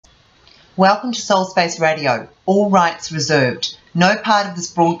Welcome to Soul Space Radio. All rights reserved. No part of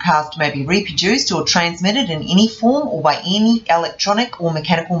this broadcast may be reproduced or transmitted in any form or by any electronic or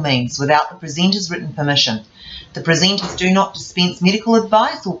mechanical means without the presenter's written permission. The presenters do not dispense medical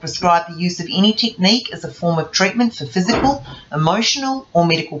advice or prescribe the use of any technique as a form of treatment for physical, emotional, or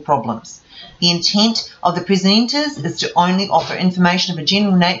medical problems. The intent of the presenters is to only offer information of a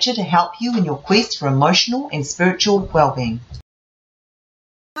general nature to help you in your quest for emotional and spiritual well-being.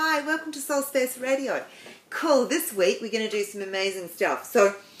 Hi, welcome to Soul Space Radio. Cool, this week we're going to do some amazing stuff.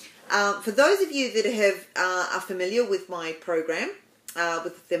 So, for those of you that are familiar with my program,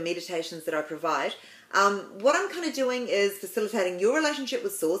 with the meditations that I provide, what I'm kind of doing is facilitating your relationship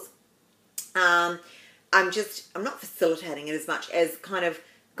with Source. I'm not facilitating it as much as kind of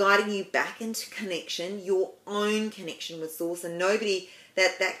guiding you back into connection, your own connection with Source, and nobody,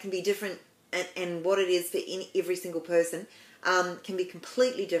 that can be different, and what it is for every single person can be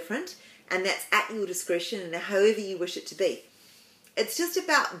completely different, and that's at your discretion and however you wish it to be. It's just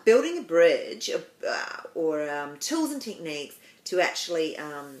about building a bridge or tools and techniques to actually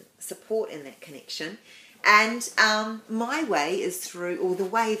support in that connection. And my way is through, or the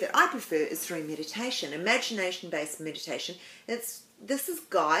way that I prefer is through meditation, imagination-based meditation. This is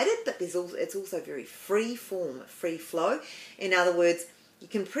guided, but it's also very free form, free flow. In other words, you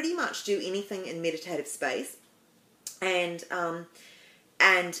can pretty much do anything in meditative space.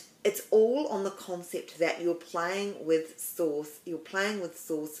 And it's all on the concept that you're playing with Source. You're playing with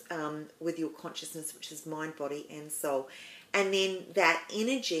Source with your consciousness, which is mind, body, and soul. And then that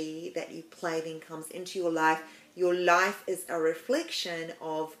energy that you play then comes into your life. Your life is a reflection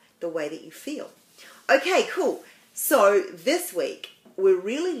of the way that you feel. Okay, cool. So this week we're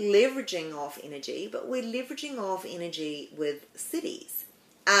really leveraging off energy, but we're leveraging off energy with cities.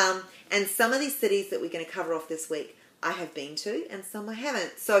 And some of these cities that we're going to cover off this week I have been to, and some I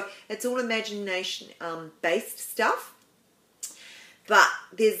haven't. So it's all imagination based stuff. But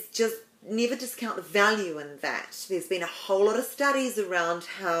there's just never discount the value in that. There's been a whole lot of studies around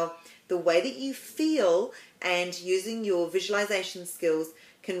how the way that you feel and using your visualization skills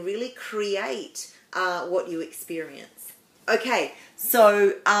can really create what you experience. Okay,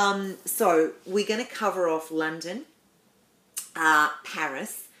 so we're going to cover off London,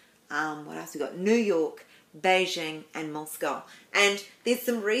 Paris, what else we got? New York, Beijing, and Moscow. And there's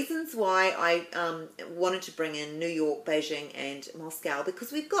some reasons why I wanted to bring in New York, Beijing, and Moscow, because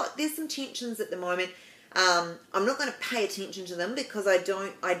there's some tensions at the moment. I'm not going to pay attention to them because I'm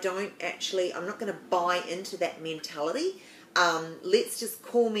not going to buy into that mentality. Let's just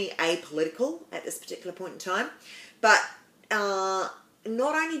call me apolitical at this particular point in time. But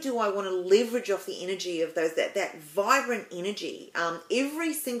not only do I want to leverage off the energy of that vibrant energy,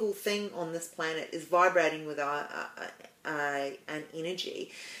 every single thing on this planet is vibrating with an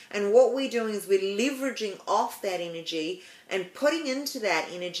energy, and what we're doing is we're leveraging off that energy and putting into that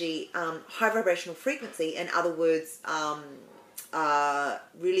energy high vibrational frequency. In other words,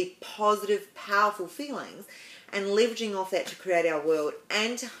 really positive, powerful feelings, and leveraging off that to create our world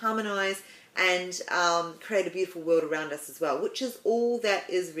and to harmonize and create a beautiful world around us as well, which is all that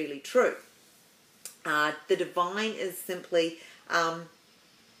is really true. The divine is simply a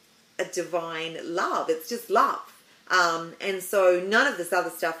divine love. It's just love. And so none of this other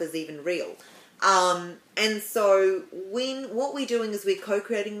stuff is even real. And so what we're doing is we're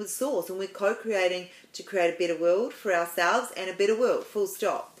co-creating with Source, and we're co-creating to create a better world for ourselves and a better world, full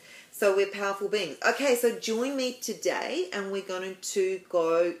stop. So we're powerful beings. Okay, so join me today, and we're going to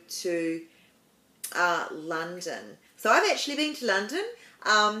go to London. So I've actually been to London.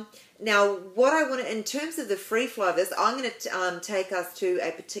 Now, what I want to, in terms of the free flow of this, I'm going to take us to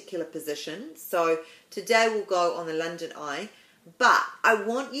a particular position. So today we'll go on the London Eye, but I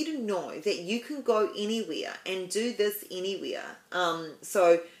want you to know that you can go anywhere and do this anywhere.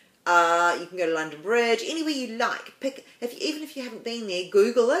 So you can go to London Bridge, anywhere you like. Even if you haven't been there,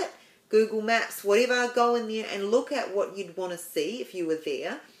 Google it, Google Maps, whatever. Go in there and look at what you'd want to see if you were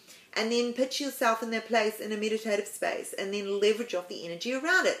there. And then picture yourself in that place in a meditative space, and then leverage off the energy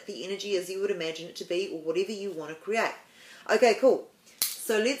around it. The energy as you would imagine it to be, or whatever you want to create. Okay, cool.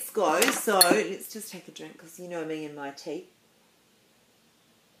 So let's go. So let's just take a drink, because you know me and my tea.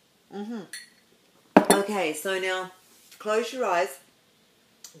 Okay, so now close your eyes.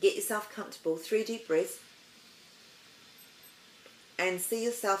 Get yourself comfortable. 3 deep breaths. And see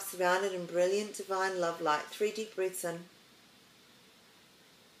yourself surrounded in brilliant divine love light. 3 deep breaths in.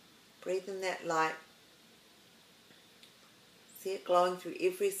 Breathe in that light. See it glowing through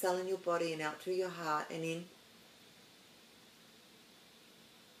every cell in your body and out through your heart and in.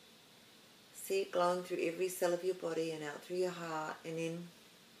 See it glowing through every cell of your body and out through your heart and in.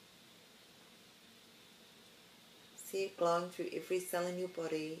 See it glowing through every cell in your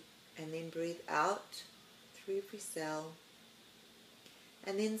body, and then breathe out through every cell.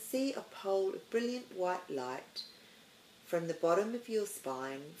 And then see a pole of brilliant white light from the bottom of your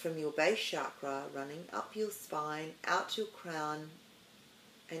spine, from your base chakra, running up your spine, out your crown,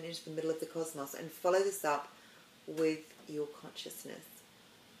 and into the middle of the cosmos. And follow this up with your consciousness.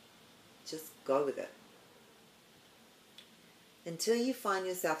 Just go with it. Until you find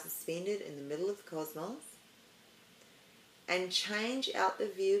yourself suspended in the middle of the cosmos, and change out the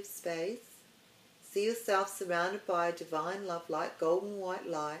view of space. See yourself surrounded by a divine love light, golden white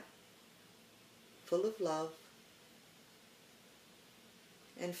light, full of love.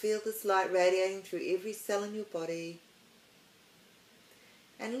 And feel this light radiating through every cell in your body.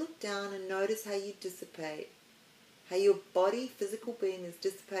 And look down and notice how you dissipate, how your body, physical being, is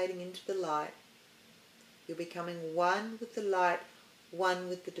dissipating into the light. You're becoming one with the light, one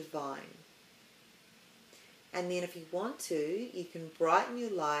with the divine. And then if you want to, you can brighten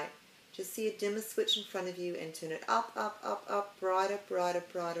your light. Just see a dimmer switch in front of you and turn it up, up, up, up, brighter, brighter,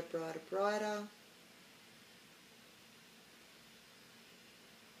 brighter, brighter, brighter.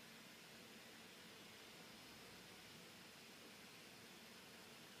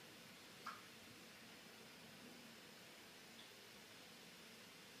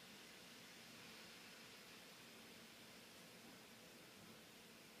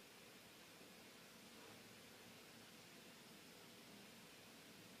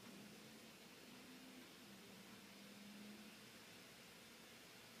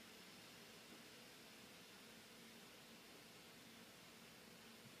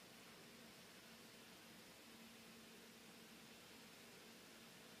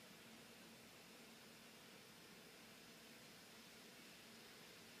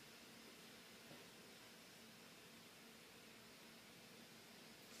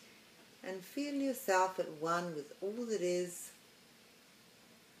 And feel yourself at one with all that is.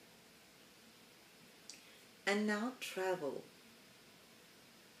 And now travel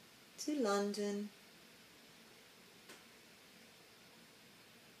to London.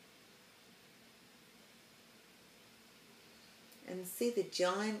 And see the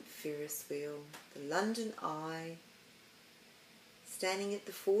giant Ferris wheel, the London Eye, standing at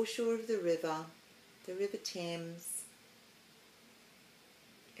the foreshore of the River Thames,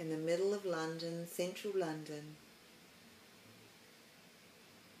 in the middle of London, central London.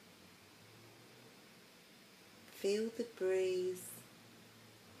 Feel the breeze,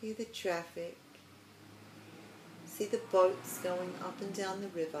 hear the traffic, see the boats going up and down the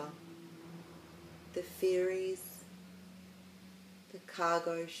river, the ferries, the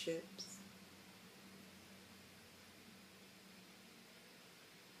cargo ships.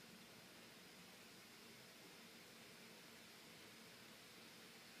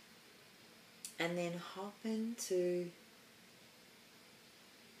 And then hop into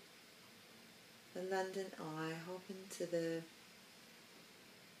the London Eye, hop into the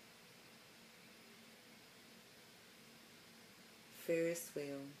Ferris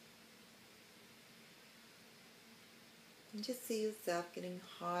wheel. And just see yourself getting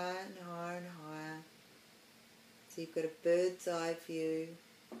higher and higher and higher. So you've got a bird's eye view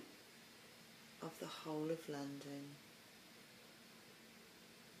of the whole of London.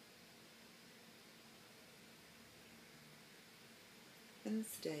 And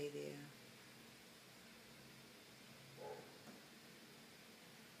stay there.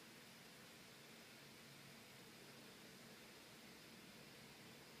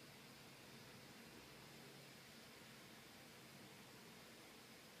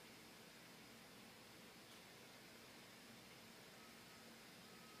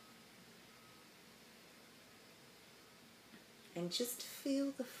 And just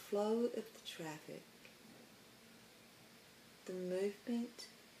feel the flow of the traffic, the movement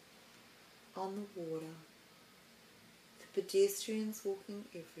on the water, the pedestrians walking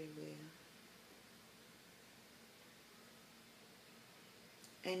everywhere.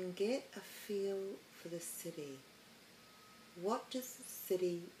 And get a feel for the city. What does the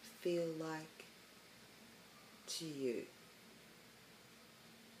city feel like to you?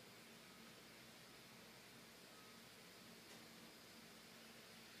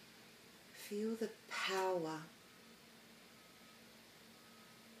 Feel the power,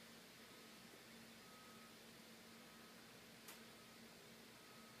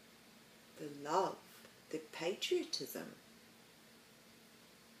 the love, the patriotism,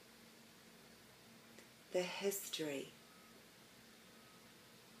 the history.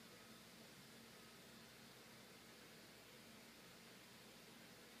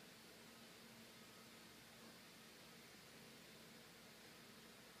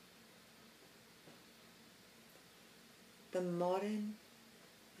 the modern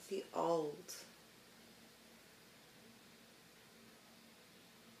with the old.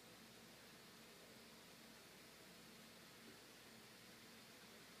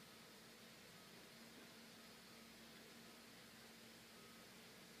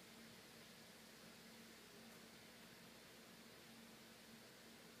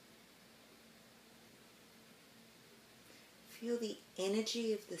 Feel the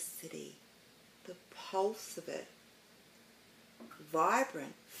energy of the city, the pulse of it.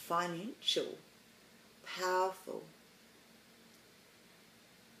 Vibrant, financial, powerful,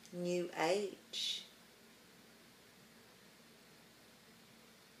 new age.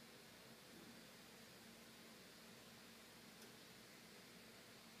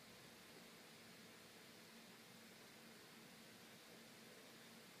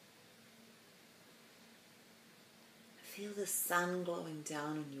 Feel the sun glowing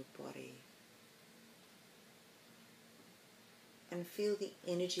down on your body. And feel the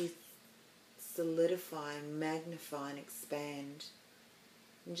energy solidify and magnify and expand.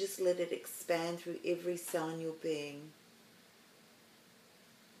 And just let it expand through every cell in your being.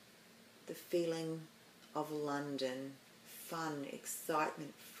 The feeling of London, fun,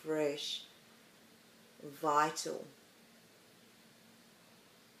 excitement, fresh, vital,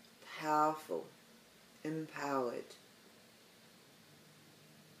 powerful, empowered.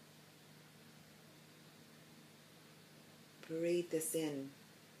 Breathe this in.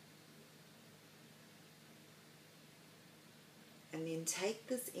 And then take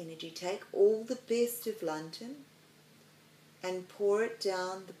this energy, take all the best of London and pour it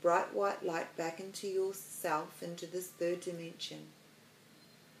down the bright white light back into yourself, into this third dimension.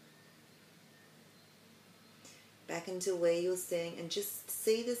 Back into where you're staying, and just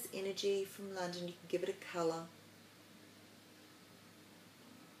see this energy from London. You can give it a colour.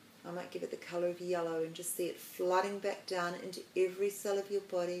 I might give it the colour of yellow and just see it flooding back down into every cell of your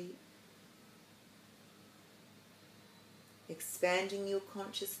body, expanding your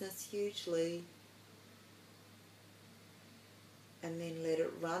consciousness hugely, and then let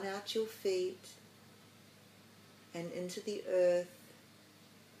it run out your feet and into the earth,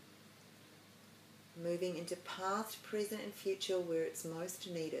 moving into past, present and future where it's most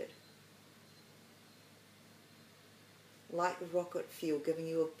needed. Like rocket fuel, giving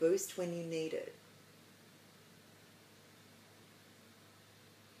you a boost when you need it.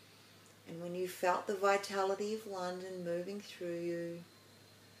 And when you felt the vitality of London moving through you,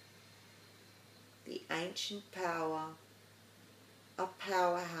 the ancient power, a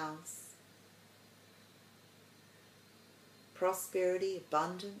powerhouse, prosperity,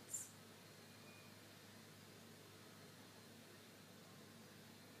 abundance,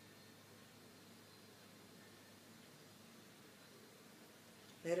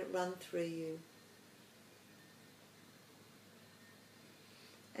 let it run through you.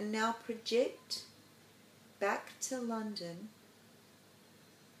 And now project back to London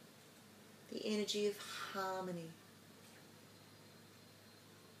the energy of harmony,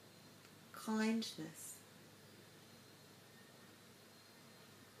 kindness,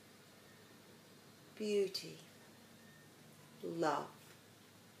 beauty, love.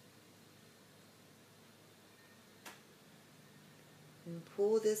 And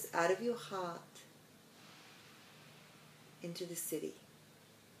pour this out of your heart into the city.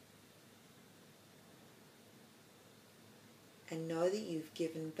 And know that you've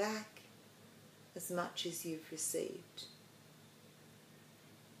given back as much as you've received.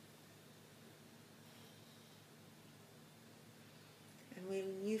 And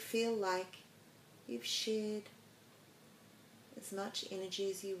when you feel like you've shared as much energy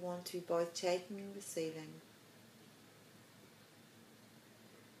as you want to, both taking and receiving,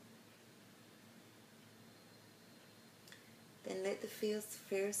 then let the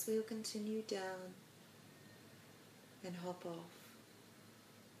Ferris wheel continue down and hop off.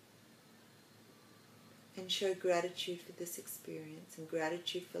 And show gratitude for this experience and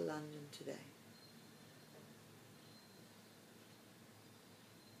gratitude for London today.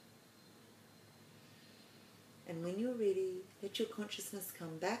 And when you're ready, let your consciousness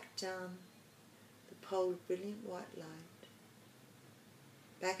come back down the pole of brilliant white light,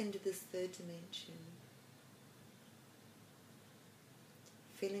 back into this third dimension.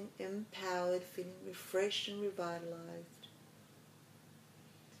 Feeling empowered, feeling refreshed and revitalized.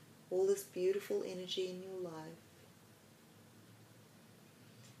 All this beautiful energy in your life.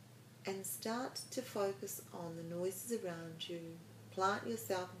 And start to focus on the noises around you. Plant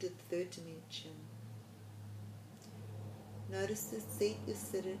yourself into the third dimension. Notice the seat you're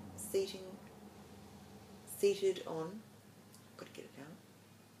seated on. Got to get it out.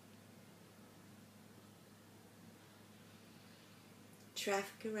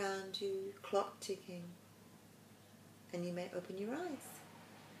 traffic around you, clock ticking, and you may open your eyes.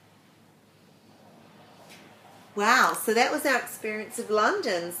 Wow, so that was our experience of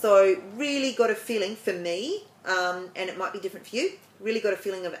London. So really got a feeling for me, and it might be different for you, really got a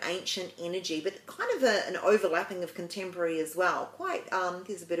feeling of ancient energy, but kind of an overlapping of contemporary as well. Quite,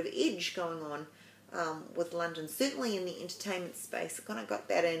 there's a bit of edge going on with London, certainly in the entertainment space. I kind of got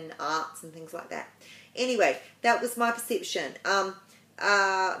that in arts and things like that. Anyway, that was my perception,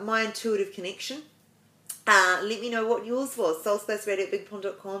 my intuitive connection. Let me know what yours was,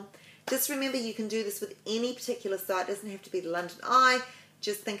 soulspaceradio@bigpond.com. Just remember, you can do this with any particular site. It doesn't have to be the London Eye.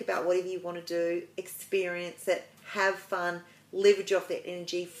 Just think about whatever you want to do, experience it, have fun, leverage off that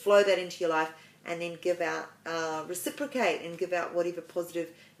energy, flow that into your life, and then give out, reciprocate and give out whatever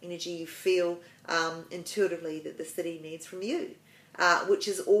positive energy you feel intuitively that the city needs from you, which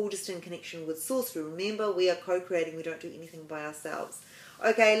is all just in connection with Source. Remember, we are co-creating. We don't do anything by ourselves.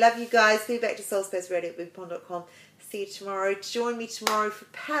 Okay, love you guys. Be back to soulspaceradio@bigpond.com. See you tomorrow. Join me tomorrow for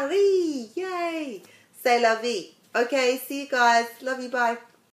Paris. Yay! Say la vie. Okay, see you guys. Love you. Bye.